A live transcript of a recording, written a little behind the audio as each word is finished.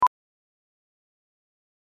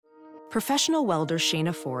Professional welder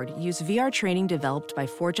Shayna Ford used VR training developed by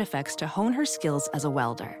ForgeFX to hone her skills as a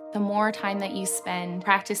welder. The more time that you spend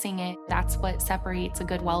practicing it, that's what separates a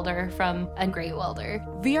good welder from a great welder.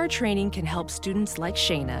 VR training can help students like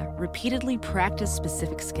Shayna repeatedly practice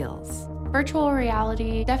specific skills. Virtual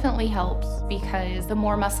reality definitely helps because the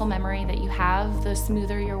more muscle memory that you have, the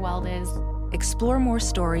smoother your weld is. Explore more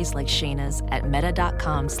stories like Shayna's at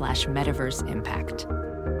meta.com/metaverseimpact.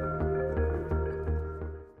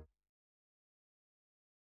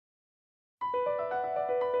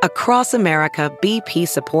 Across America, BP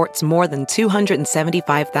supports more than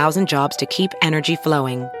 275,000 jobs to keep energy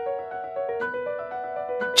flowing.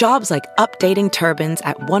 Jobs like updating turbines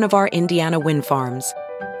at one of our Indiana wind farms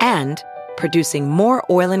and producing more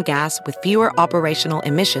oil and gas with fewer operational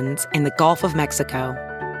emissions in the Gulf of Mexico.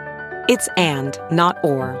 It's and, not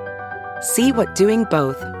or. See what doing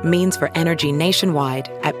both means for energy nationwide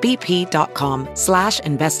at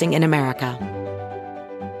bp.com/investing in America.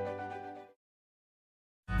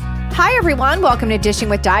 Hi, everyone. Welcome to Dishing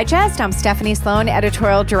with Digest. I'm Stephanie Sloan,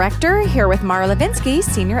 editorial director, here with Mara Levinsky,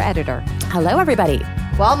 senior editor. Hello, everybody.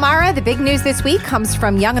 Well, Mara, the big news this week comes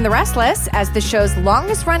from Young and the Restless, as the show's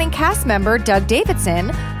longest-running cast member, Doug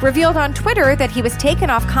Davidson, revealed on Twitter that he was taken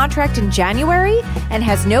off contract in January and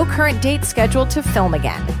has no current date scheduled to film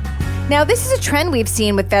again. Now, this is a trend we've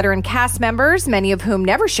seen with veteran cast members, many of whom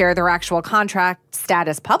never share their actual contract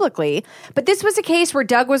status publicly. But this was a case where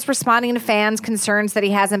Doug was responding to fans' concerns that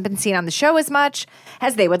he hasn't been seen on the show as much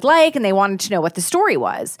as they would like, and they wanted to know what the story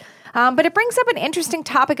was. But it brings up an interesting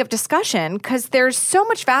topic of discussion because there's so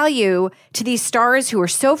much value to these stars who are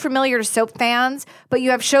so familiar to soap fans, but you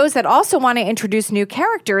have shows that also want to introduce new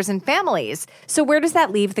characters and families. So where does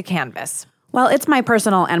that leave the canvas? Well, it's my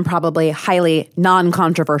personal and probably highly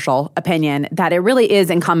non-controversial opinion that it really is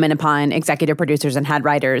incumbent upon executive producers and head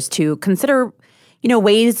writers to consider,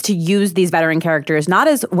 ways to use these veteran characters not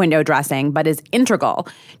as window dressing, but as integral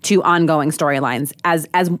to ongoing storylines as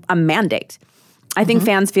a mandate. I think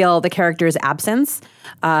fans feel the character's absence,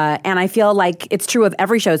 and I feel like it's true of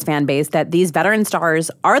every show's fan base that these veteran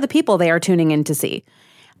stars are the people they are tuning in to see.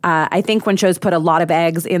 I think when shows put a lot of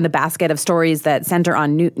eggs in the basket of stories that center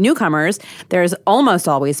on newcomers, there's almost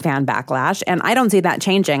always fan backlash, and I don't see that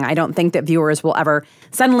changing. I don't think that viewers will ever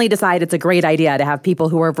suddenly decide it's a great idea to have people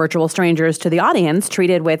who are virtual strangers to the audience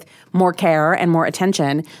treated with more care and more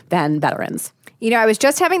attention than veterans. I was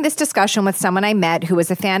just having this discussion with someone I met who was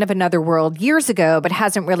a fan of Another World years ago, but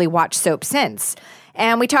hasn't really watched soap since.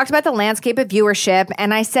 And we talked about the landscape of viewership,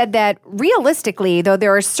 and I said that realistically, though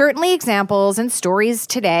there are certainly examples and stories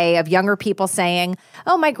today of younger people saying,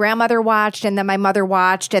 oh, my grandmother watched, and then my mother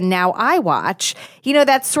watched, and now I watch,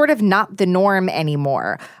 that's sort of not the norm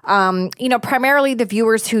anymore. Primarily the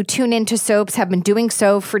viewers who tune into soaps have been doing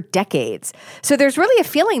so for decades. So there's really a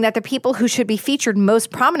feeling that the people who should be featured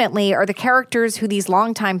most prominently are the characters who these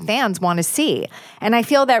longtime fans want to see. And I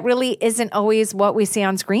feel that really isn't always what we see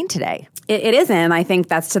on screen today. It isn't. I think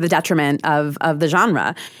that's to the detriment of the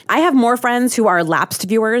genre. I have more friends who are lapsed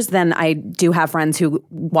viewers than I do have friends who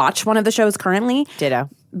watch one of the shows currently. Ditto.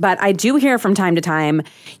 But I do hear from time to time,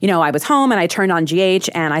 I was home and I turned on GH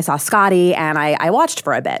and I saw Scotty and I watched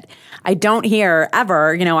for a bit. I don't hear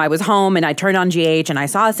ever, I was home and I turned on GH and I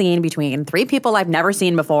saw a scene between three people I've never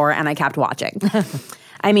seen before and I kept watching.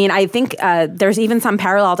 I mean, I think there's even some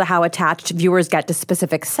parallel to how attached viewers get to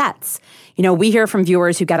specific sets. We hear from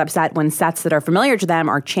viewers who get upset when sets that are familiar to them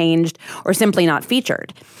are changed or simply not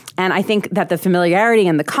featured. And I think that the familiarity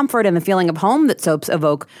and the comfort and the feeling of home that soaps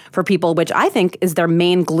evoke for people, which I think is their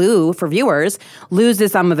main glue for viewers,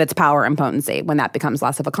 loses some of its power and potency when that becomes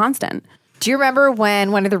less of a constant. Do you remember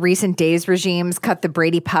when one of the recent Days regimes cut the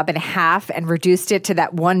Brady pub in half and reduced it to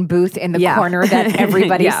that one booth in the corner that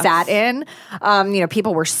everybody sat in?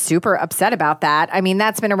 People were super upset about that. I mean,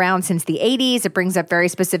 that's been around since the 80s. It brings up very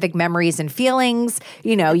specific memories and feelings.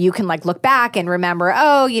 You can look back and remember,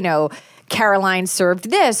 Caroline served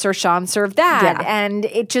this or Sean served that. Yeah. And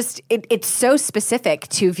it's so specific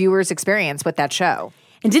to viewers' experience with that show.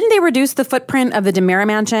 And didn't they reduce the footprint of the DiMera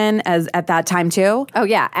Mansion at that time too? Oh,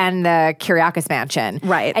 yeah. And the Kyriakis Mansion.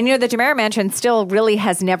 Right. And, the DiMera Mansion still really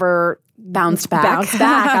has never bounced back.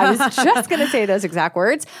 I was just going to say those exact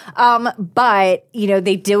words. But,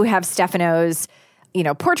 they do have Stefano's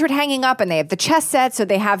portrait hanging up, and they have the chess set, so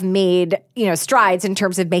they have made, strides in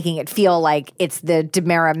terms of making it feel like it's the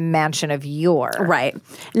DiMera Mansion of yore. Right.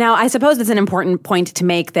 Now, I suppose it's an important point to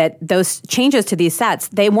make that those changes to these sets,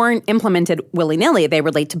 they weren't implemented willy-nilly. They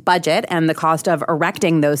relate to budget and the cost of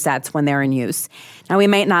erecting those sets when they're in use. Now, we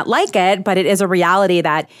might not like it, but it is a reality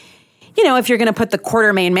that if you're going to put the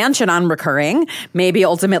Quartermaine Mansion on recurring, maybe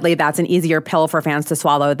ultimately that's an easier pill for fans to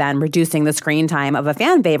swallow than reducing the screen time of a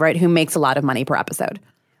fan favorite who makes a lot of money per episode.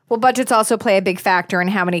 Well, budgets also play a big factor in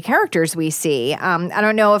how many characters we see. I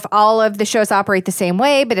don't know if all of the shows operate the same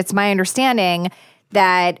way, but it's my understanding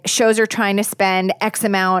that shows are trying to spend X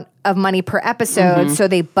amount of money per episode, so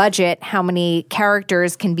they budget how many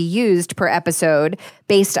characters can be used per episode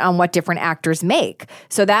based on what different actors make.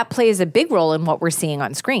 So that plays a big role in what we're seeing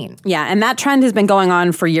on screen. Yeah, and that trend has been going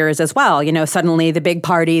on for years as well. Suddenly the big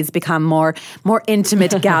parties become more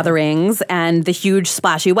intimate gatherings, and the huge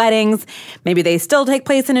splashy weddings, maybe they still take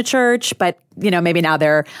place in a church, but maybe now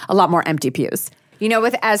they're a lot more empty pews.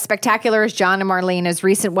 With as spectacular as John and Marlena's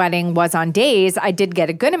recent wedding was on Days, I did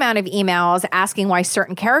get a good amount of emails asking why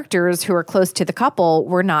certain characters who are close to the couple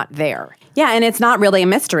were not there. Yeah, and it's not really a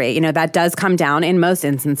mystery. That does come down in most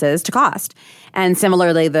instances to cost. And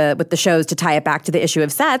similarly, with the shows, to tie it back to the issue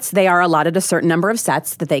of sets, they are allotted a certain number of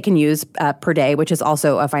sets that they can use per day, which is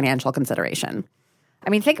also a financial consideration. I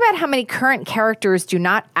mean, think about how many current characters do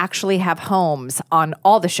not actually have homes on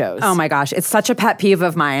all the shows. Oh my gosh, it's such a pet peeve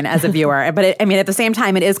of mine as a viewer. But at the same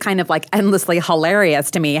time, it is kind of like endlessly hilarious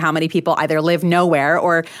to me how many people either live nowhere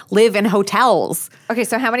or live in hotels. Okay,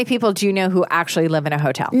 so how many people do you know who actually live in a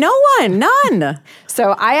hotel? No one, none.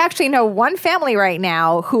 So I actually know one family right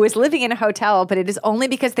now who is living in a hotel, but it is only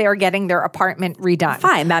because they are getting their apartment redone.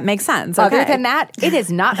 Fine, that makes sense. Other than that, it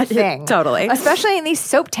is not a thing. Totally. Especially in these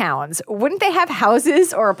soap towns. Wouldn't they have houses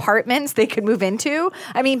or apartments they could move into?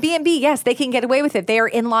 I mean, B&B, yes, they can get away with it. They are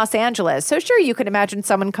in Los Angeles. So sure, you could imagine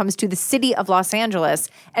someone comes to the city of Los Angeles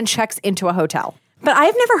and checks into a hotel. But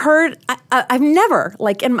I've never heard, I've never,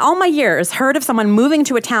 in all my years, heard of someone moving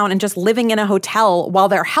to a town and just living in a hotel while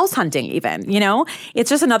they're house hunting even, It's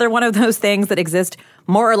just another one of those things that exist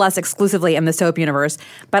more or less exclusively in the soap universe.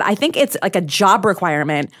 But I think it's like a job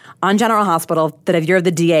requirement on General Hospital that if you're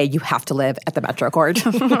the DA, you have to live at the Metro Court.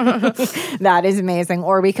 That is amazing.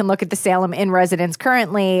 Or we can look at the Salem Inn residents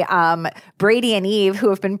currently, Brady and Eve, who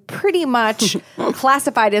have been pretty much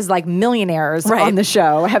classified as millionaires on the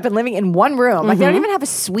show, have been living in one room. They don't even have a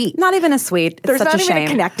suite. Not even a suite. It's There's such not a even shame. a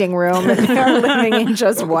connecting room. They're living in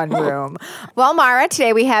just one room. Well, Mara,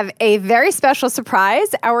 today we have a very special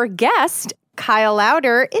surprise. Our guest, Kyle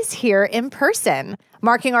Lowder, is here in person,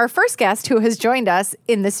 marking our first guest who has joined us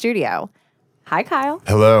in the studio. Hi, Kyle.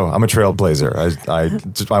 Hello. I'm a trailblazer.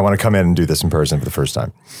 I want to come in and do this in person for the first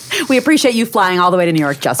time. We appreciate you flying all the way to New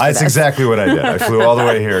York just for this. That's exactly what I did. I flew all the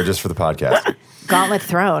way here just for the podcast. Gauntlet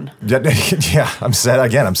thrown. Yeah, I'm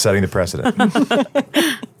setting the precedent.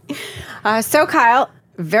 So, Kyle,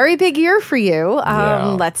 very big year for you.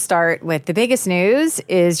 Yeah. Let's start with the biggest news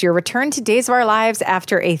is your return to Days of Our Lives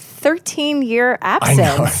after a 13-year absence.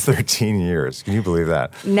 I know, 13 years. Can you believe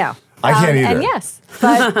that? No. I can't either. And yes,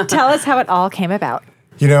 but tell us how it all came about.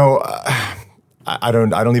 I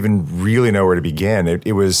don't even really know where to begin.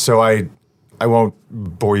 It was so I won't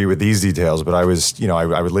bore you with these details, but I was,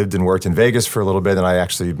 I lived and worked in Vegas for a little bit, and I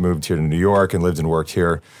actually moved here to New York and lived and worked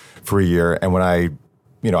here for a year. And when I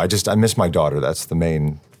miss my daughter. That's the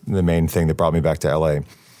main thing that brought me back to LA.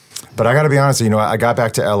 But I got to be honest, I got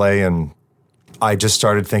back to LA and I just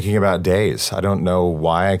started thinking about Days. I don't know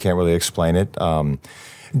why. I can't really explain it.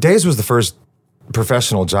 Days was the first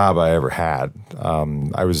professional job I ever had.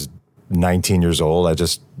 I was 19 years old. I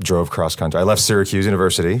just drove cross country. I left Syracuse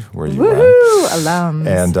University, where you went. Alums.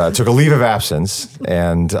 And took a leave of absence,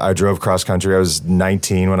 and I drove cross country. I was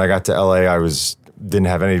 19 when I got to LA. Didn't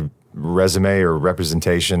have any resume or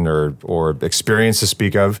representation or experience to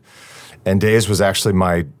speak of. And Days was actually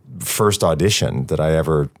my first audition that I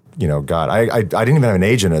ever, got. I didn't even have an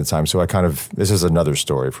agent at the time, so this is another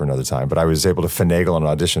story for another time, but I was able to finagle an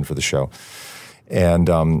audition for the show. And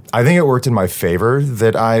I think it worked in my favor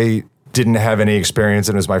that I didn't have any experience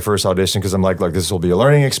and it was my first audition, because I'm like, look, this will be a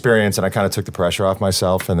learning experience, and I kind of took the pressure off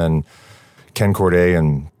myself. And then Ken Corday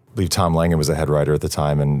and I believe Tom Langen was the head writer at the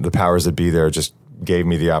time, and the powers that be there just gave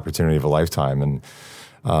me the opportunity of a lifetime. And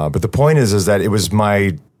but the point is that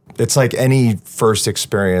it's like any first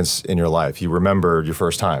experience in your life. You remember your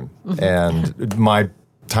first time. Mm-hmm. And my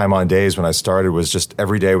time on Days when I started was just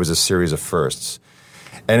every day was a series of firsts.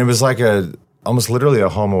 And it was like almost literally a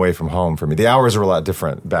home away from home for me. The hours were a lot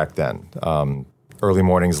different back then. Early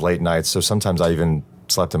mornings, late nights. So sometimes I even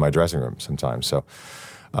slept in my dressing room sometimes. So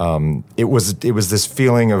it was this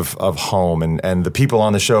feeling of home, and the people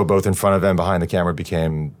on the show, both in front of and behind the camera,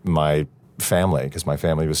 became my family, because my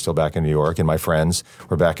family was still back in New York and my friends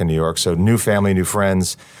were back in New York. So new family, new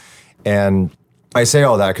friends. And I say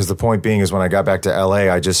all that because the point being is when I got back to LA,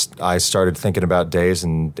 I started thinking about Days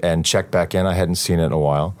and checked back in. I hadn't seen it in a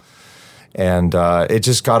while. And it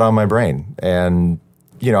just got on my brain. And,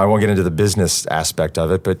 I won't get into the business aspect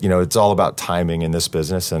of it, but, it's all about timing in this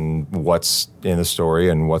business and what's in the story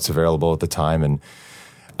and what's available at the time. And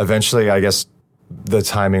eventually, I guess, the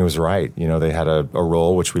timing was right. They had a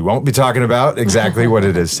role, which we won't be talking about exactly what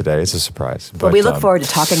it is today. It's a surprise. But we look forward to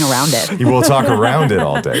talking around it. We'll talk around it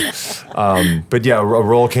all day. But yeah, a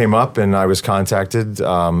role came up and I was contacted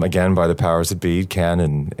again by the powers that be, Ken,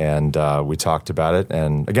 and we talked about it.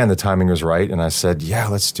 And again, the timing was right. And I said, yeah,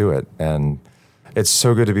 let's do it. And it's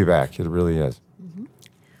so good to be back. It really is.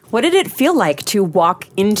 What did it feel like to walk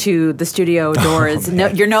into the studio doors?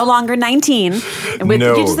 You're no longer 19. You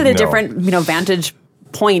just at a different, vantage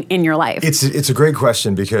point in your life. It's a great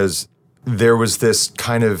question because there was this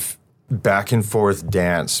kind of back and forth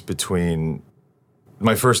dance between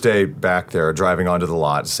my first day back there, driving onto the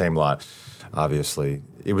lot, same lot, obviously.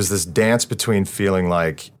 It was this dance between feeling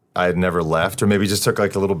like I had never left or maybe just took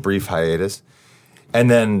like a little brief hiatus.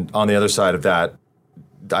 And then on the other side of that,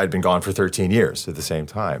 I'd been gone for 13 years at the same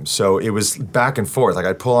time. So it was back and forth. Like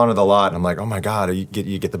I'd pull onto the lot and I'm like, oh my God, you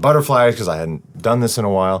get the butterflies because I hadn't done this in a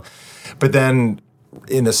while. But then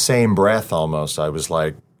in the same breath almost, I was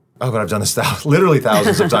like, oh, but I've done this literally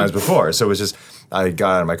thousands of times before. So it was just, I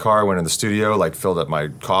got out of my car, went in the studio, like filled up my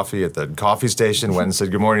coffee at the coffee station, went and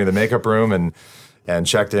said good morning to the makeup room and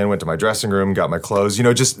checked in, went to my dressing room, got my clothes,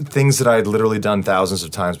 just things that I had literally done thousands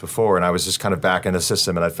of times before. And I was just kind of back in the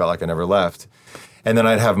system and I felt like I never left. And then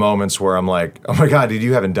I'd have moments where I'm like, oh my God, dude,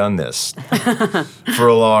 you haven't done this for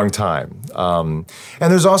a long time. And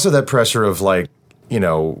there's also that pressure of like,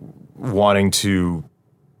 wanting to,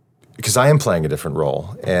 because I am playing a different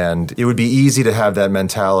role. And it would be easy to have that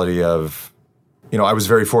mentality of, I was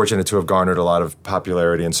very fortunate to have garnered a lot of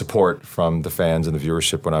popularity and support from the fans and the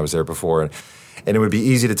viewership when I was there before. And it would be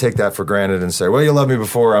easy to take that for granted and say, well, you loved me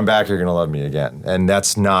before, I'm back, you're going to love me again. And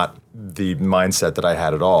that's not the mindset that I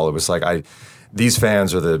had at all. It was like, these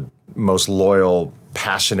fans are the most loyal,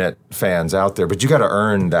 passionate fans out there, but you got to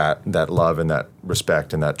earn that love and that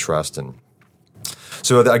respect and that trust. And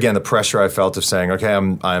so again, the pressure I felt of saying, okay,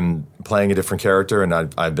 I'm playing a different character, and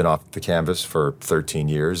I've been off the canvas for 13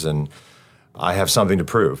 years, and I have something to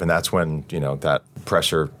prove. And that's when that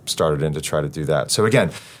pressure started in to try to do that. So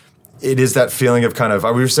again, it is that feeling of kind of,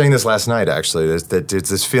 we were saying this last night actually, it's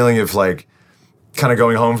this feeling of like, kind of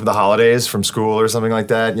going home from the holidays from school or something like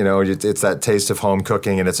that. It's that taste of home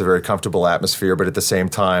cooking and it's a very comfortable atmosphere, but at the same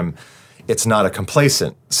time, it's not a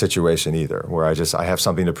complacent situation either, where I have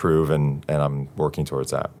something to prove and I'm working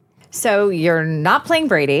towards that. So you're not playing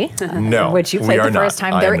Brady. No, which you played the first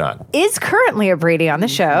time. There is currently a Brady on the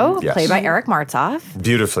show, yes. Played by Eric Martsolf.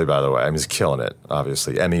 Beautifully, by the way. He's killing it,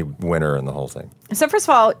 obviously. Emmy winner and the whole thing. So first of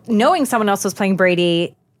all, knowing someone else was playing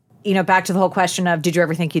Brady, back to the whole question of, did you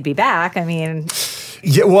ever think you'd be back? I mean...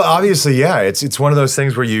 Yeah, well, obviously, yeah. It's one of those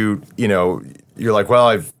things where you're like, well,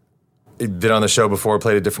 I've been on the show before,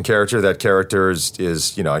 played a different character. That character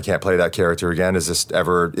is I can't play that character again. Is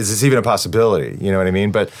this even a possibility? You know what I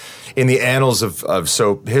mean? But in the annals of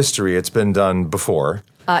soap history, it's been done before.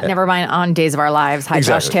 Never mind on Days of Our Lives. Hi,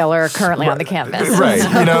 exactly. Josh Taylor, currently on the canvas.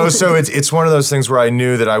 Right. So it's one of those things where I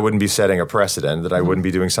knew that I wouldn't be setting a precedent, that I wouldn't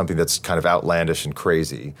be doing something that's kind of outlandish and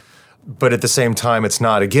crazy. But at the same time, it's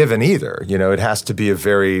not a given either. It has to be a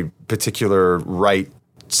very particular right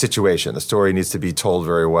situation. The story needs to be told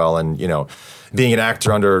very well. And, being an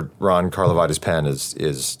actor under Ron Carlivati's pen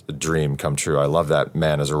is a dream come true. I love that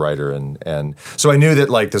man as a writer. And so I knew that,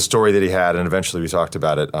 like, the story that he had, and eventually we talked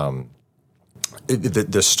about it,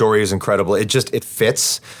 the story is incredible. It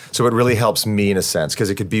fits. So it really helps me in a sense, because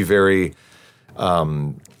it could be very...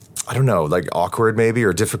 I don't know, like awkward maybe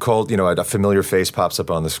or difficult. A familiar face pops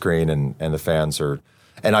up on the screen and the fans are,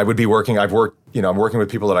 and I'm working with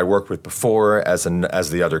people that I worked with before as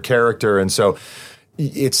the other character. And so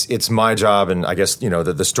it's my job, and I guess,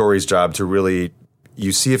 the story's job to really,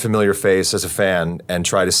 you see a familiar face as a fan and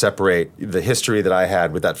try to separate the history that I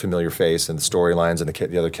had with that familiar face and the storylines and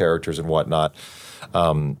the other characters and whatnot.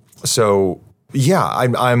 So yeah,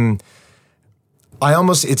 I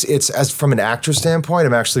almost, it's as from an actor standpoint,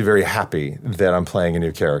 I'm actually very happy that I'm playing a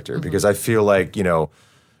new character, because I feel like,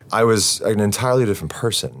 I was an entirely different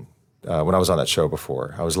person when I was on that show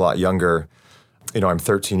before. I was a lot younger. I'm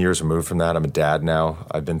 13 years removed from that. I'm a dad now.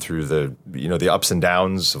 I've been through the ups and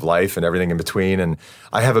downs of life and everything in between. And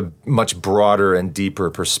I have a much broader and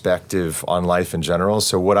deeper perspective on life in general.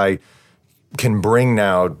 So what I can bring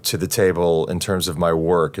now to the table in terms of my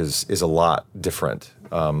work is a lot different.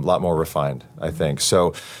 A lot more refined, I think.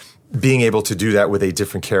 So being able to do that with a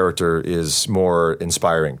different character is more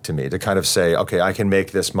inspiring to me, to kind of say, okay, I can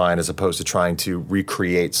make this mine, as opposed to trying to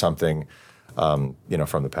recreate something, from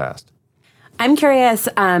the past. I'm curious.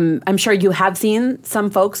 I'm sure you have seen some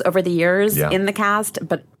folks over the years in the cast,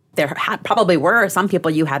 but there probably were some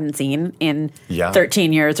people you hadn't seen in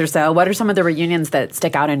 13 years or so. What are some of the reunions that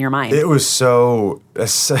stick out in your mind? It was so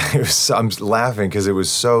I'm laughing because it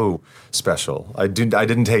was so special. I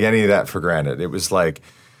didn't take any of that for granted. It was like,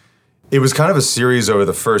 it was kind of a series over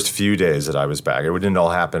the first few days that I was back. It didn't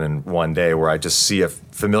all happen in one day where I just see a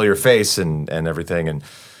familiar face and everything. And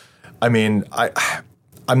I mean,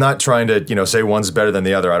 I'm not trying to, say one's better than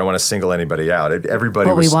the other. I don't want to single anybody out. Everybody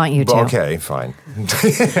But we want you to. Okay, fine.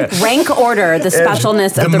 Rank order the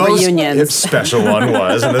specialness of the reunions. The special one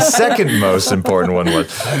was, and the second most important one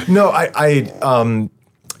was. No,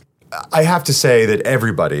 I have to say that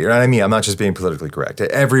everybody, and I mean, I'm not just being politically correct.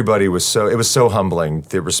 Everybody was it was so humbling,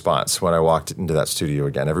 the response when I walked into that studio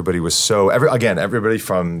again. Everybody was everybody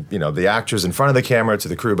from, the actors in front of the camera to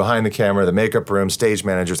the crew behind the camera, the makeup room, stage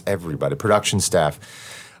managers, everybody, production staff.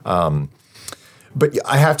 But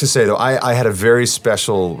I have to say, though, I had a very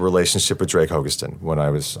special relationship with Drake Hogestyn when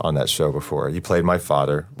I was on that show before. He played my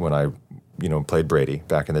father when I, played Brady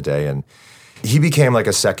back in the day, and he became like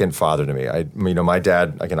a second father to me. My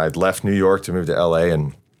dad, again, I'd left New York to move to LA,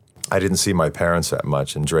 and I didn't see my parents that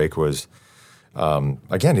much. And Drake was,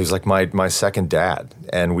 again, he was like my second dad.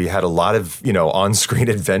 And we had a lot of, on-screen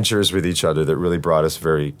adventures with each other that really brought us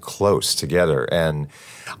very close together. And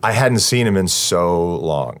I hadn't seen him in so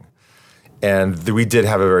long. And we did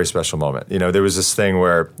have a very special moment. There was this thing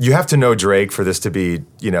where you have to know Drake for this to be,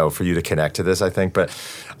 for you to connect to this, I think. But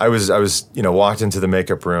I was, walked into the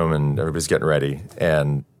makeup room and everybody's getting ready.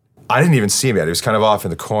 And I didn't even see him yet. He was kind of off in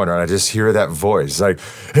the corner. And I just hear that voice like,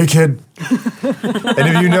 "Hey, kid." And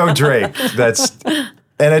if you know Drake,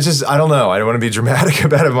 and I don't know. I don't want to be dramatic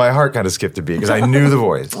about it. My heart kind of skipped a beat because I knew the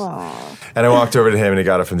voice. Aww. And I walked over to him and he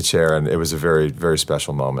got up from the chair, and it was a very, very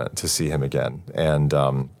special moment to see him again. And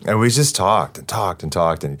we just talked.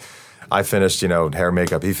 And I finished, hair and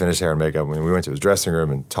makeup. He finished hair and makeup. We went to his dressing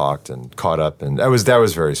room and talked and caught up, and that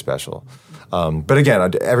was very special. But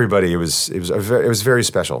again, everybody, it was very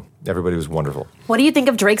special. Everybody was wonderful. What do you think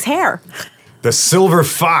of Drake's hair? The silver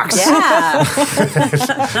fox. Yeah.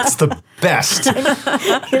 It's the best.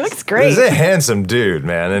 He looks great. He's a handsome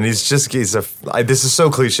this is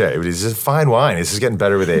so cliche, but he's just fine wine. He's just getting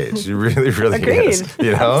better with age. He really, really is.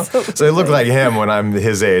 Absolutely. So I look like him when I'm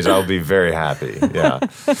his age. I'll be very happy. Yeah.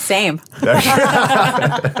 Same.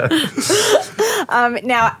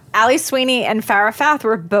 Now, Ali Sweeney and Farrah Fath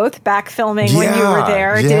were both back filming when you were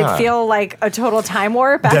there. Yeah. Did it feel like a total time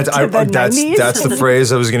warp back to the 90s? That's the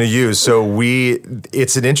phrase I was going to use. So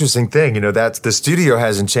it's an interesting thing, that the studio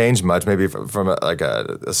hasn't changed much, maybe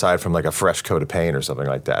aside from like a fresh coat of paint or something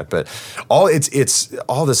like that. But it's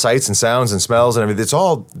all the sights and sounds and smells and everything. It's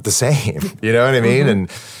all the same. You know what I mean?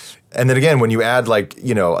 Mm-hmm. And then again, when you add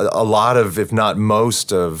a lot of, if not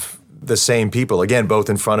most of the same people, again, both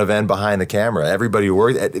in front of and behind the camera, everybody who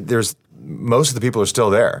worked, most of the people are still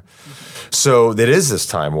there. So it is this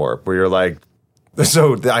time warp where you're like,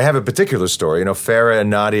 so I have a particular story. Farrah and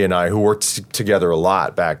Nadia and I, who worked together a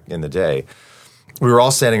lot back in the day, we were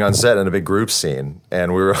all standing on set in a big group scene,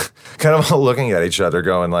 and we were kind of all looking at each other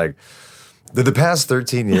going like, did the past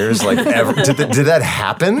 13 years, ever, did that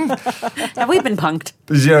happen? Have we been punked?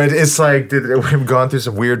 It's like, we've gone through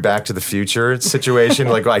some weird Back to the Future situation.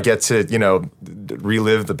 I get to,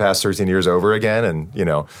 relive the past 13 years over again.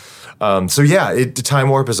 And, so yeah, time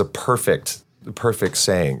warp is a perfect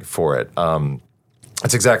saying for it.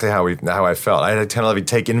 That's exactly how I felt. I had to kind of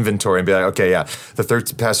take inventory and be like, okay, yeah,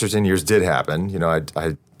 the past 13 years did happen.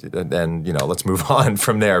 Let's move on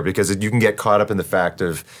from there, because you can get caught up in the fact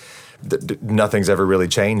of nothing's ever really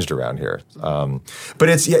changed around here. But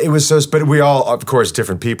it was so. But we all, of course,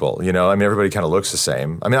 different people. Everybody kind of looks the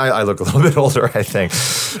same. I look a little bit older, I think.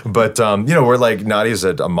 But we're like, Nadia's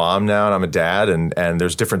a mom now, and I'm a dad, and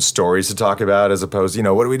there's different stories to talk about as opposed,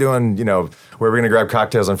 what are we doing? Where are we going to grab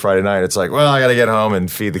cocktails on Friday night? It's like, well, I got to get home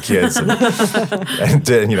and feed the kids and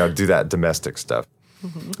do that domestic stuff.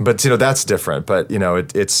 Mm-hmm. But that's different. But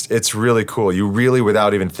it's really cool. You really,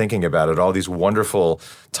 without even thinking about it, all these wonderful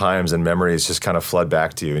times and memories just kind of flood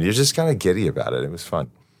back to you, and you're just kind of giddy about it. It was fun.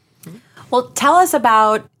 Well, tell us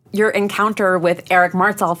about your encounter with Eric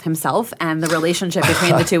Martsolf himself and the relationship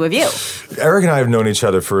between the two of you. Eric and I have known each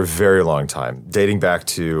other for a very long time, dating back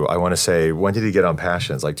to, I want to say, when did he get on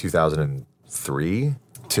Passions? Like 2003?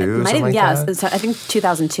 Yes, I think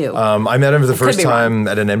 2002. I met him for the first time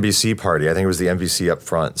at an NBC party. I think it was the NBC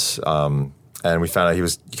Upfronts. And we found out he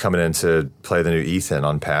was coming in to play the new Ethan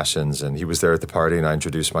on Passions, and he was there at the party, and I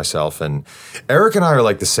introduced myself. And Eric and I are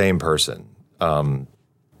like the same person.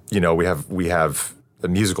 We have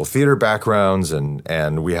musical theater backgrounds,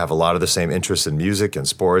 and we have a lot of the same interests in music and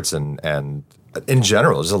sports and in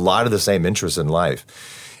general, there's a lot of the same interests in life.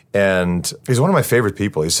 And he's one of my favorite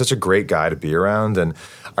people. He's such a great guy to be around. And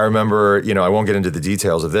I remember, I won't get into the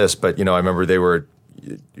details of this, but, I remember they were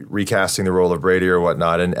recasting the role of Brady or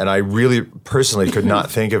whatnot. And I really personally could not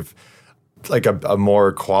think of like a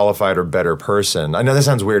more qualified or better person. I know that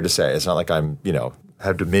sounds weird to say. It's not like I'm,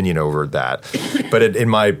 have dominion over that. But in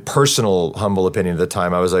my personal humble opinion at the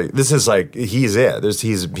time, I was like, this is like, he's it.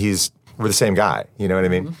 We're the same guy. You know what I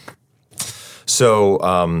mean? So,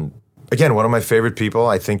 again, one of my favorite people.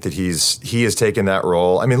 I think that he has taken that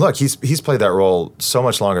role. I mean, look, he's played that role so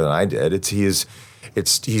much longer than I did.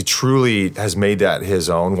 He truly has made that his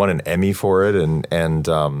own. Won an Emmy for it,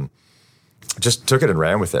 and just took it and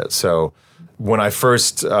ran with it. So when I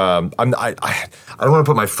first, I don't want to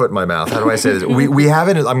put my foot in my mouth. How do I say this? We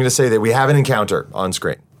haven't. I'm going to say that we have an encounter on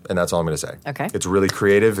screen, and that's all I'm going to say. Okay. It's really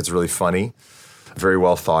creative. It's really funny. Very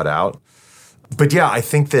well thought out. But yeah, I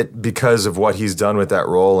think that because of what he's done with that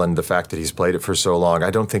role and the fact that he's played it for so long, I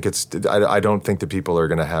don't think that people are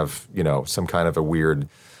going to have some kind of a weird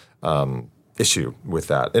issue with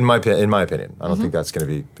that. In my opinion, I don't think that's going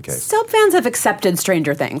to be the case. Soap fans have accepted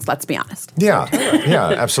Stranger Things. Let's be honest. Yeah,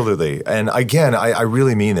 absolutely. And again, I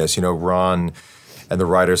really mean this. Ron and the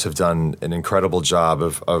writers have done an incredible job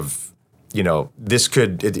of this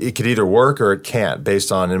could either work or it can't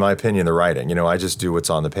based on, in my opinion, the writing. I just do what's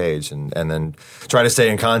on the page and then try to stay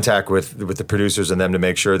in contact with the producers and them to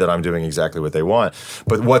make sure that I'm doing exactly what they want.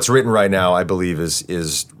 But what's written right now, I believe,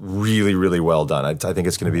 is really, really well done. I think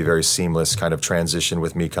it's going to be a very seamless kind of transition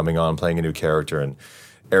with me coming on, playing a new character, and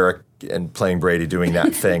Eric and playing Brady doing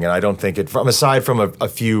that thing. And I don't think aside from a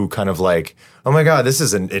few kind of like, oh my God, this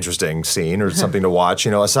is an interesting scene or something to watch,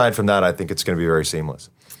 aside from that, I think it's going to be very seamless.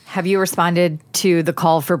 Have you responded to the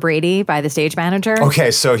call for Brady by the stage manager?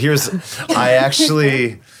 Okay, so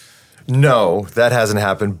no, that hasn't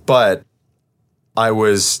happened. But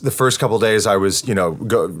the first couple of days I was,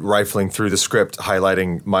 rifling through the script,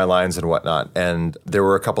 highlighting my lines and whatnot. And there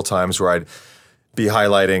were a couple times where I'd be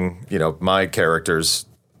highlighting, my character's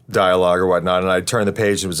dialogue or whatnot, and I'd turn the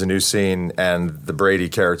page and it was a new scene and the Brady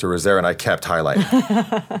character was there and I kept highlighting.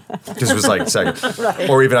 Because it was like second. Right.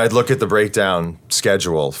 Or even I'd look at the breakdown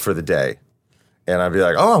schedule for the day and I'd be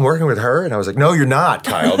like, oh, I'm working with her? And I was like, no, you're not,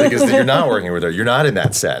 Kyle, because you're not working with her. You're not in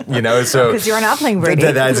that set, So because you're not playing Brady.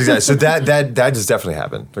 That's exactly. So that has definitely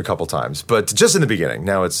happened a couple times. But just in the beginning.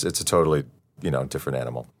 Now it's a totally, different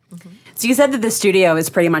animal. Mm-hmm. So you said that the studio is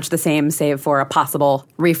pretty much the same, save for a possible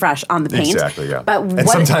refresh on the paint. Exactly, yeah. And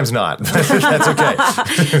sometimes not. That's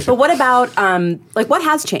okay. But what about, what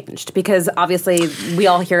has changed? Because obviously we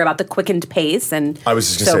all hear about the quickened pace and I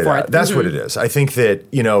was just going to say forth. That. That's what it is. I think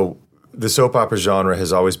that, the soap opera genre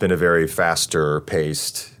has always been a very faster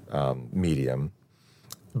paced medium.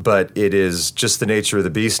 But it is just the nature of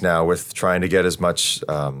the beast now with trying to get as much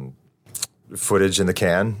footage in the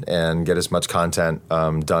can and get as much content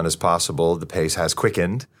done as possible. The pace has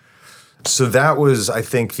quickened. So that was, I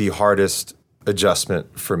think, the hardest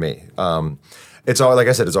adjustment for me. It's all, like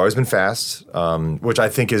I said, it's always been fast, which I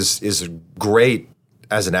think is great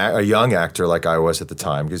as a young actor like I was at the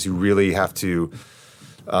time, because you really have to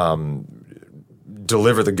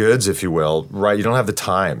deliver the goods, if you will, right? You don't have the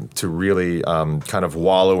time to really kind of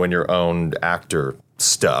wallow in your own actor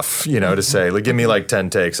stuff, to say, like, give me like 10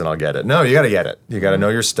 takes and I'll get it. No, you got to get it. You got to know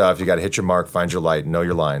your stuff. You got to hit your mark, find your light, know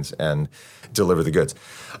your lines, and deliver the goods.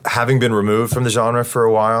 Having been removed from the genre for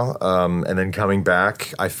a while and then coming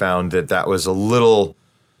back, I found that was a little,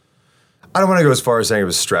 I don't want to go as far as saying it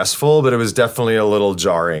was stressful, but it was definitely a little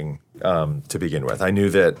jarring to begin with. I knew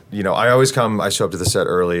that, I show up to the set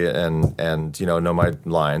early and know my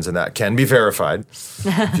lines, and that can be verified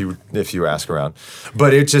if you ask around.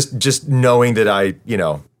 But it just knowing that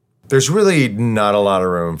there's really not a lot of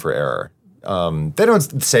room for error. They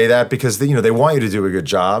don't say that because they want you to do a good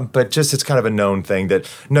job, but just it's kind of a known thing that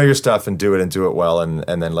know your stuff and do it well,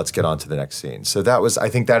 and then let's get on to the next scene. So I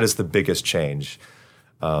think that is the biggest change.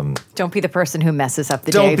 Don't be the person who messes up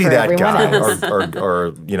the day for everyone else. Don't be that guy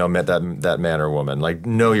or met that man or woman. Like,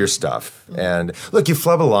 know your stuff. And look, you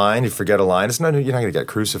flub a line, you forget a line. You're not going to get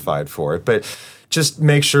crucified for it, but just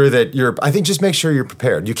make sure that you're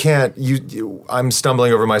prepared. You can't, I'm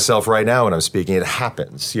stumbling over myself right now when I'm speaking. It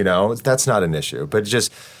happens, that's not an issue, but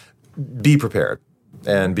just be prepared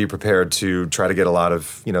and be prepared to try to get a lot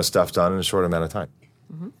of, stuff done in a short amount of time.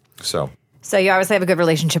 Mm-hmm. So. So you obviously have a good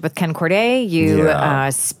relationship with Ken Corday. You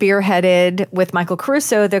spearheaded with Michael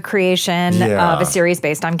Caruso the creation of a series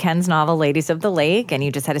based on Ken's novel, Ladies of the Lake, and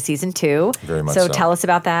you just had a season 2. Very much so. Tell us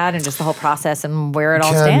about that and just the whole process and where it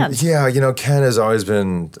all stands. Yeah, Ken has always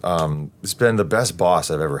been, he's been the best boss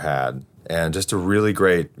I've ever had and just a really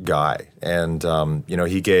great guy. And,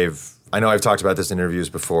 he gave, I know I've talked about this in interviews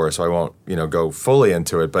before, so I won't, go fully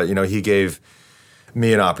into it, but, he gave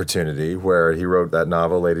me an opportunity where he wrote that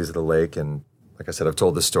novel, Ladies of the Lake, and like I said, I've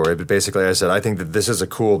told this story, but basically I said, I think that this is a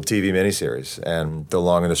cool TV miniseries, and the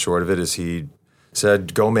long and the short of it is he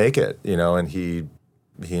said, go make it, and he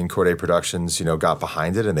and Corday Productions, got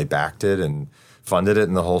behind it, and they backed it, and funded it,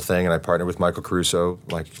 and the whole thing, and I partnered with Michael Caruso,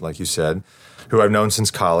 like you said, who I've known since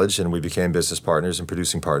college, and we became business partners and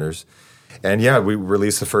producing partners, and we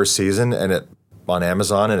released the first season, and on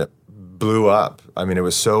Amazon, and it blew up. I mean, it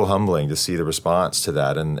was so humbling to see the response to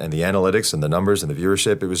that and the analytics and the numbers and the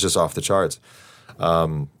viewership. It was just off the charts.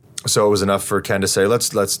 So it was enough for Ken to say,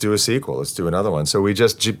 let's do a sequel. Let's do another one. So we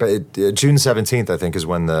just, June 17th, I think, is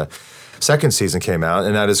when the second season came out,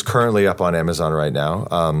 and that is currently up on Amazon right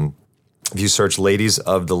now. If you search Ladies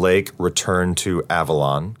of the Lake, Return to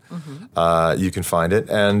Avalon, you can find it.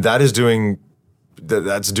 And that is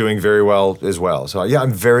that's doing very well as well. So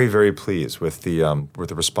I'm very, very pleased with the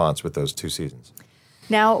response with those 2 seasons.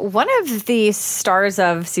 Now, one of the stars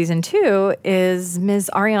of season 2 is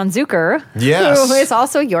Ms. Ariane Zucker, who is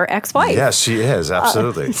also your ex-wife. Yes, she is,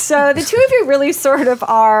 absolutely. So the two of you really sort of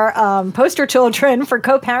are poster children for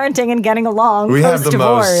co-parenting and getting along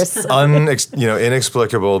post-divorce. We have the most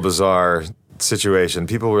inexplicable, bizarre situation.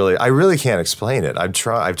 I really can't explain it. I've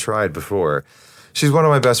tried before. She's one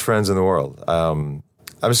of my best friends in the world. I'm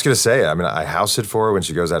just going to say it. I mean, I house sit for her when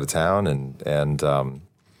she goes out of town, and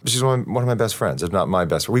she's one of my best friends, if not my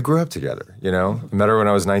best friend. We grew up together, Met her when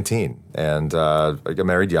I was 19, and I got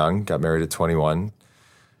married young, got married at 21,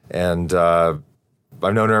 and I've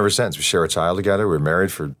known her ever since. We share a child together. We were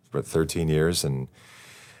married for 13 years, and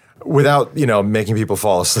without, making people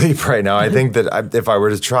fall asleep right now, I think that if I were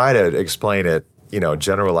to try to explain it,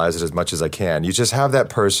 generalize it as much as I can, you just have that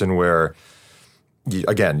person where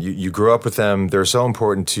you grew up with them. They're so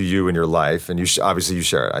important to you in your life, and obviously you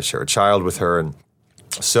share it. I share a child with her, and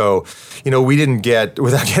so we didn't get,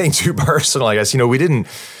 without getting too personal, I guess, we didn't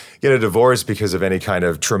get a divorce because of any kind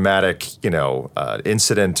of traumatic,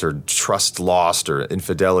 incident or trust lost or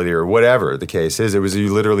infidelity or whatever the case is. It was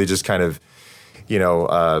you literally just kind of,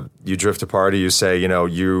 you drift apart. Or you say,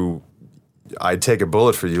 I'd take a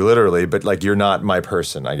bullet for you, literally, but you're not my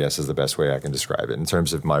person, I guess is the best way I can describe it in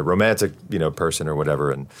terms of my romantic, person or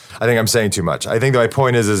whatever. And I think I'm saying too much. I think my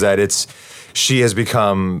point is that she has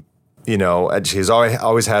become, she's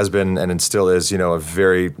always has been and still is, a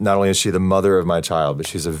very, not only is she the mother of my child, but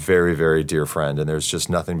she's a very, very dear friend. And there's just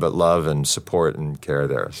nothing but love and support and care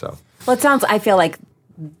there. So, well, I feel like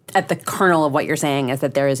at the kernel of what you're saying is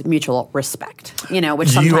that there is mutual respect, which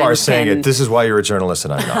sometimes you are saying it. This is why you're a journalist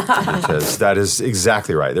and I'm not, because that is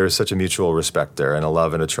exactly right. There is such a mutual respect there and a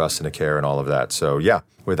love and a trust and a care and all of that. So yeah,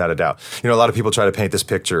 without a doubt. A lot of people try to paint this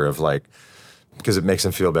picture of because it makes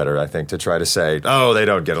them feel better, I think, to try to say, oh, they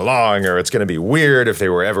don't get along or it's going to be weird if they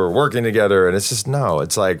were ever working together. And it's just, no,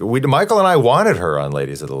 it's Michael and I wanted her on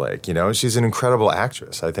Ladies of the Lake, she's an incredible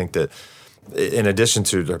actress. I think that in addition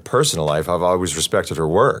to her personal life, I've always respected her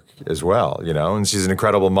work as well, and she's an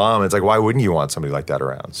incredible mom. It's why wouldn't you want somebody like that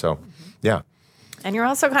around? So, yeah. And you're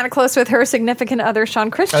also kind of close with her significant other, Sean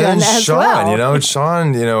Christian, as Sean, well.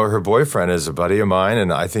 Sean, her boyfriend is a buddy of mine,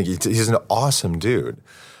 and I think he's an awesome dude.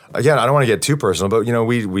 Again, I don't want to get too personal, but,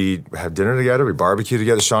 we have dinner together, we barbecue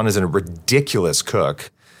together. Sean is a ridiculous cook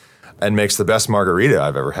and makes the best margarita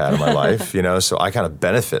I've ever had in my life, so I kind of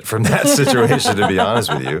benefit from that situation, to be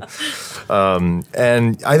honest with you.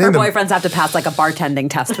 And I think her boyfriends have to pass a bartending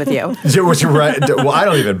test with you. You're right. Well, I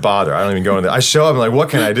don't even bother. I don't even go in there. I show up and what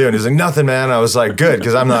can I do? And he's like, nothing, man. I was like, good,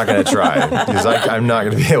 because I'm not going to try. He's like, I'm not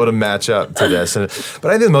going to be able to match up to this. But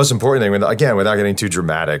I think the most important thing, again, without getting too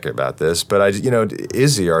dramatic about this, but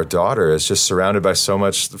Izzy, our daughter, is just surrounded by so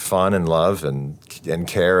much fun and love and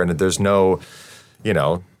care, and there's no,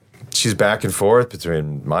 she's back and forth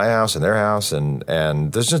between my house and their house, and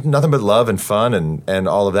there's just nothing but love and fun and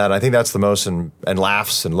all of that. And I think that's the most, and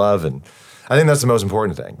laughs and love, and I think that's the most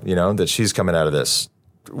important thing, that she's coming out of this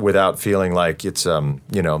without feeling like it's,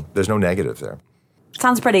 there's no negative there.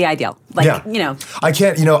 Sounds pretty ideal. I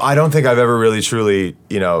can't, I don't think I've ever really truly,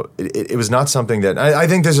 it was not something that, I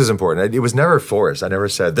think this is important. It was never forced. I never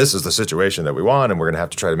said, this is the situation that we want and we're going to have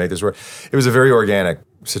to try to make this work. It was a very organic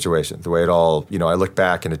situation. The way it all, I look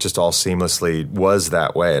back and it just all seamlessly was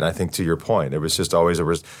that way. And I think to your point, it was just always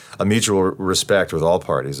a mutual respect with all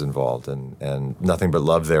parties involved and nothing but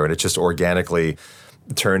love there. And it just organically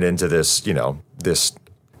turned into this, this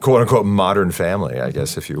quote-unquote modern family, I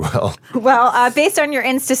guess, if you will. Well, based on your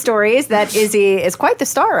Insta stories that Izzy is quite the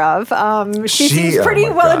star of, she seems pretty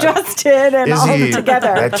well-adjusted and all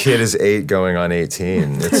together. That kid is 8 going on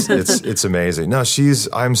 18. It's amazing. No,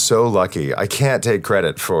 I'm so lucky. I can't take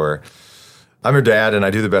credit for... I'm her dad, and I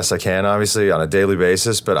do the best I can, obviously, on a daily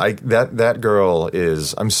basis, but that girl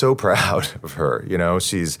is... I'm so proud of her,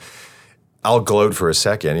 I'll gloat for a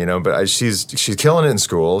second, but she's killing it in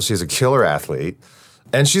school. She's a killer athlete.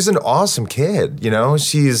 And she's an awesome kid,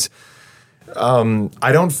 she's,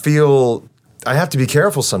 I don't feel, I have to be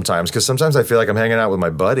careful sometimes because sometimes I feel like I'm hanging out with my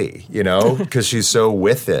buddy, because she's so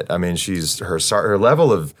with it. I mean, her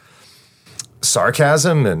level of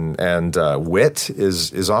sarcasm and wit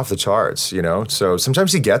is off the charts, So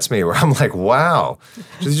sometimes she gets me where I'm like, wow,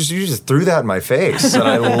 you just threw that in my face and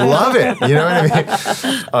I love it. You know what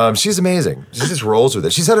I mean? She's amazing. She just rolls with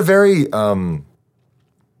it. She's had a very...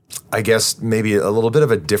 I guess maybe a little bit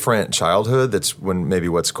of a different childhood. That's when maybe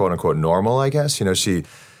what's quote unquote normal, I guess. She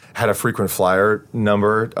had a frequent flyer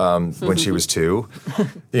number when she was 2.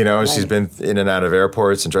 Right. She's been in and out of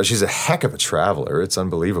airports and she's a heck of a traveler. It's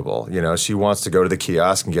unbelievable. She wants to go to the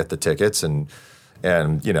kiosk and get the tickets and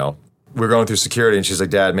we're going through security and she's like,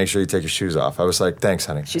 Dad, make sure you take your shoes off. I was like, thanks,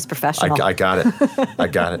 honey. She's professional. I got it. I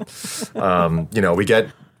got it. We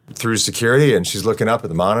get through security and she's looking up at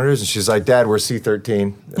the monitors and she's like, Dad, we're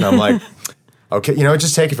C-13. And I'm like, okay,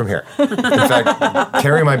 just take it from here. In fact,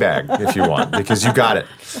 carry my bag if you want because you got it.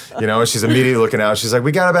 She's immediately looking out. She's like,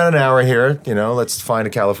 we got about an hour here. Let's find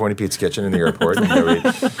a California Pizza Kitchen in the airport.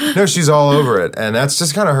 And no, she's all over it. And that's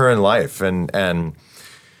just kind of her in life. And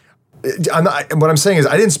what I'm saying is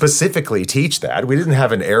I didn't specifically teach that. We didn't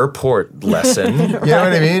have an airport lesson. You know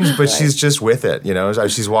what I mean? But right. She's just with it.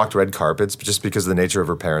 She's walked red carpets just because of the nature of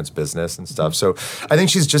her parents' business and stuff. So I think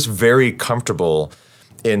she's just very comfortable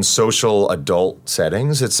in social adult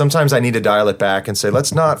settings. It's sometimes I need to dial it back and say,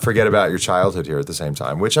 let's not forget about your childhood here at the same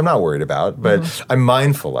time, which I'm not worried about, but I'm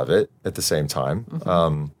mindful of it at the same time.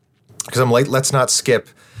 Because I'm like, let's not skip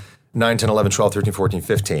 9, 10, 11, 12, 13, 14,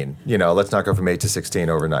 15. Let's not go from 8 to 16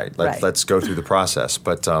 overnight. Let's go through the process.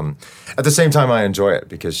 But at the same time, I enjoy it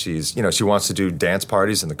because she's, she wants to do dance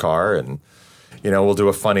parties in the car and, we'll do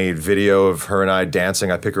a funny video of her and I dancing.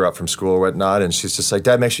 I pick her up from school or whatnot, and she's just like,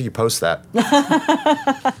 Dad, make sure you post that.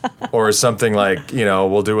 Or something like,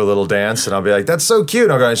 we'll do a little dance, and I'll be like, that's so cute.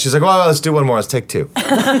 And I'll go, and she's like, well, let's do one more. Let's take 2.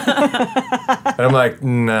 And I'm like,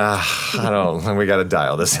 nah, I don't. We got to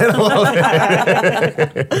dial this in a little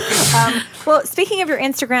bit. Well, speaking of your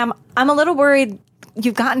Instagram, I'm a little worried.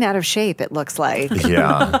 You've gotten out of shape, it looks like.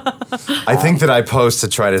 Yeah. I think that I post to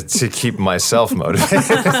try to keep myself motivated.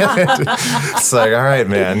 It's like, all right,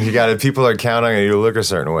 man, people are counting on you to look a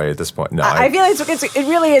certain way at this point. No, I feel it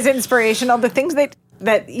really is inspirational. The things that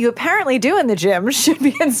you apparently do in the gym should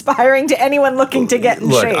be inspiring to anyone looking to get in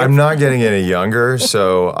shape. Look, I'm not getting any younger,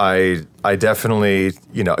 so I definitely,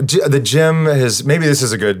 the gym maybe this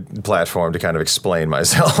is a good platform to kind of explain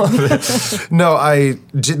myself. No, going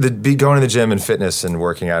to the gym and fitness and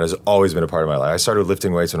working out has always been a part of my life. I started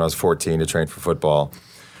lifting weights when I was 14 to train for football.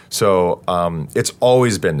 So it's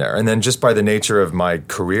always been there. And then just by the nature of my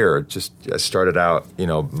career, I started out,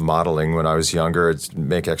 modeling when I was younger, to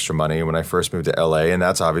make extra money when I first moved to LA. And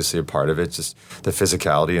that's obviously a part of it, just the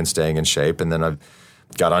physicality and staying in shape. And then I've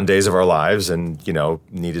got on Days of Our Lives and,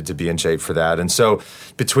 needed to be in shape for that. And so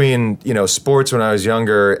between, sports when I was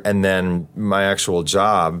younger and then my actual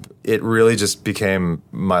job, it really just became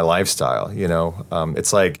my lifestyle,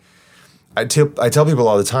 It's like, I tell people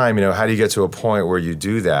all the time, how do you get to a point where you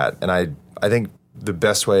do that? And I think the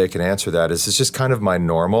best way I can answer that is it's just kind of my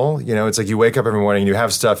normal. It's like you wake up every morning and you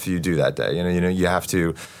have stuff you do that day. You have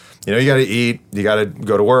to, you got to eat, you got to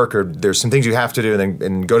go to work, or there's some things you have to do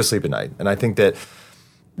and go to sleep at night. And I think that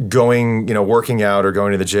working out or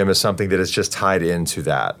going to the gym is something that is just tied into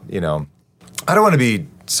that. I don't want to be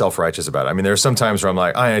self-righteous about it. I mean, there are some times where I'm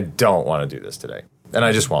like, I don't want to do this today. And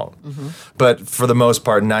I just won't. But for the most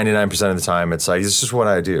part, 99% of the time, it's like, it's just what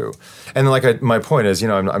I do. And my point is,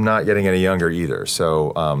 I'm not getting any younger either.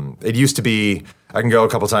 So it used to be, I can go a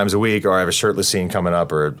couple times a week, or I have a shirtless scene coming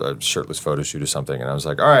up, or a shirtless photo shoot or something. And I was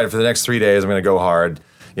like, all right, for the next 3 days, I'm going to go hard,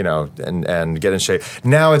 and get in shape.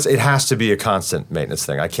 Now it has to be a constant maintenance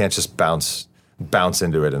thing. I can't just bounce bounce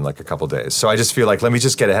into it in like a couple days. So I just feel like, let me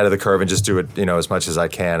just get ahead of the curve and just do it, as much as I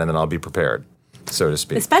can, and then I'll be prepared, so to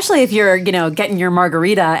speak. Especially if you're, getting your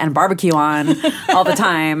margarita and barbecue on all the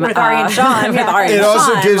time. With Ari and Sean. It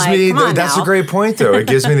also gives me, that's a great point though. It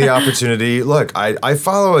gives me the opportunity. Look, I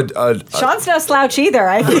follow Sean's no slouch either,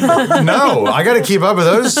 I feel. No, I got to keep up with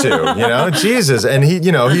those two, Jesus. And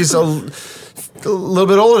he's a little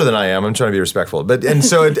bit older than I am. I'm trying to be respectful.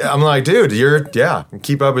 I'm like, dude,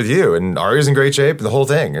 keep up with you. And Ari's in great shape, the whole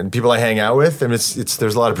thing. And people I hang out with, and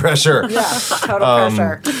there's a lot of pressure. Yeah, total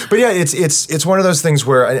pressure. But yeah, it's one of those things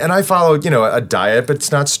where, and I follow, a diet, but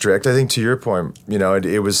it's not strict. I think to your point,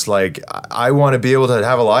 it was like, I want to be able to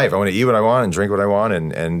have a life. I want to eat what I want and drink what I want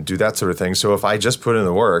and do that sort of thing. So if I just put in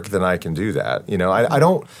the work, then I can do that. I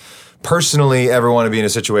don't personally ever want to be in a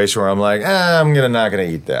situation where I'm like, I'm not gonna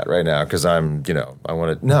eat that right now because I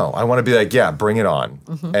want to be like, yeah, bring it on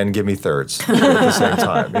and give me thirds at the same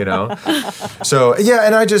time, So yeah,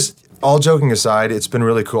 and I just, all joking aside, it's been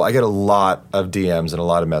really cool. I get a lot of DMs and a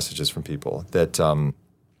lot of messages from people that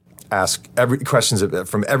ask questions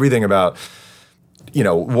from everything about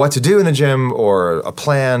what to do in the gym or a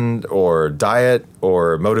plan or diet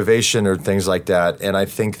or motivation or things like that. And I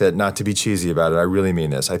think that, not to be cheesy about it, I really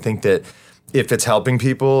mean this. I think that if it's helping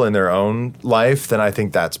people in their own life, then I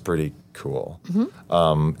think that's pretty cool.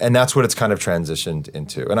 And that's what it's kind of transitioned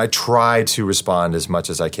into. And I try to respond as much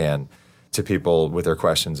as I can to people with their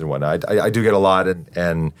questions and whatnot. I do get a lot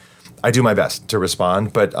and I do my best to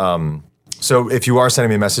respond. But so if you are sending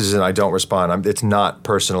me messages and I don't respond, it's not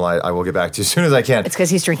personal. I will get back to you as soon as I can. It's because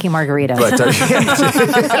he's drinking margaritas. But,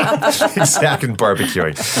 exactly, and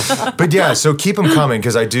barbecuing. But yeah, so keep them coming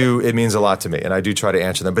because it means a lot to me and I do try to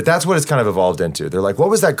answer them. But that's what it's kind of evolved into. They're like, what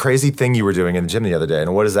was that crazy thing you were doing in the gym the other day?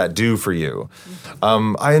 And what does that do for you?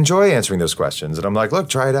 I enjoy answering those questions. And I'm like, look,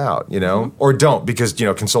 try it out, or don't, because,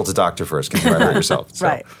 consult a doctor first because you might hurt yourself. So.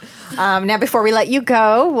 Right. Now, before we let you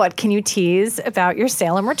go, what can you tease about your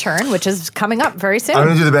Salem return, which is coming up very soon? I'm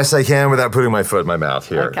going to do the best I can without putting my foot in my mouth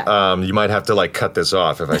here. Okay. You might have to cut this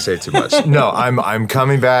off if I say too much. No, I'm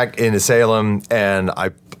coming back into Salem, and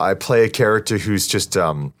I play a character who's just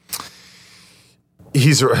oh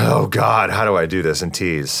God, how do I do this and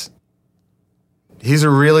tease? He's a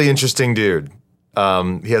really interesting dude.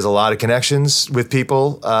 He has a lot of connections with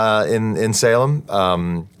people in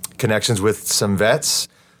Salem, connections with some vets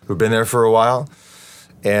who've been there for a while.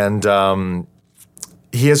 And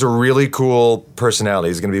he has a really cool personality.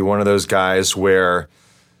 He's going to be one of those guys where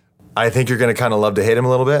I think you're going to kind of love to hate him a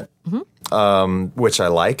little bit, which I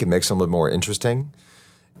like. It makes him a little more interesting.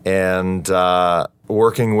 And I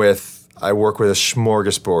work with a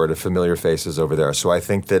smorgasbord of familiar faces over there. So I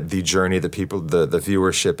think that the journey that the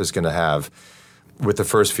viewership is going to have with the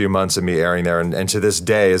first few months of me airing there and to this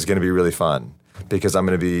day is going to be really fun. Because I'm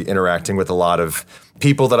going to be interacting with a lot of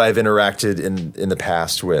people that I've interacted in the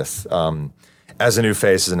past with as a new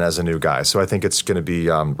face and as a new guy. So I think it's going to be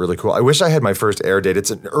really cool. I wish I had my first air date. It's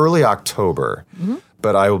in early October,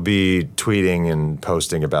 but I will be tweeting and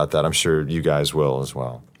posting about that. I'm sure you guys will as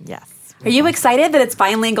well. Yes. Are you excited that it's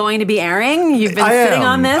finally going to be airing? You've been sitting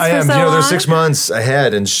on this for so long? They're 6 months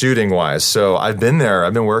ahead in shooting-wise. So I've been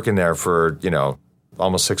working there for,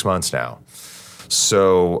 almost 6 months now.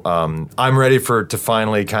 So I'm ready to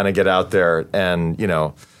finally kind of get out there and,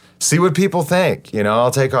 see what people think.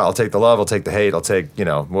 I'll take the love, I'll take the hate, I'll take,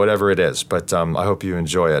 whatever it is. But I hope you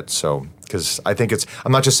enjoy it. So, because I think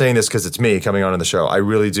I'm not just saying this because it's me coming on in the show. I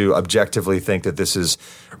really do objectively think that this is,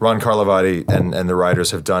 Ron Carlivati and the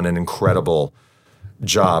writers have done an incredible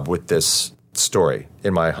job with this story,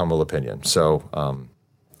 in my humble opinion. So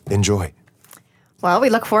enjoy. Well,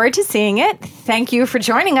 we look forward to seeing it. Thank you for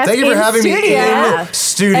joining us. Thank you for having me in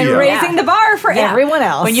studio. And raising the bar for everyone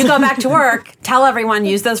else. When you go back to work, tell everyone,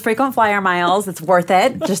 use those frequent flyer miles. It's worth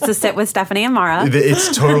it just to sit with Stephanie and Mara.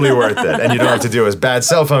 It's totally worth it. And you don't have to deal with bad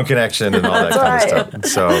cell phone connection and all that kind of stuff.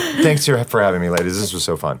 So thanks for having me, ladies. This was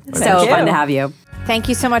so fun. So fun to have you. Thank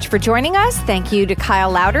you so much for joining us. Thank you to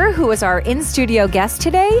Kyle Lowder, who was our in-studio guest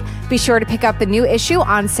today. Be sure to pick up the new issue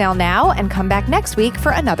on sale now and come back next week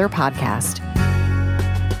for another podcast.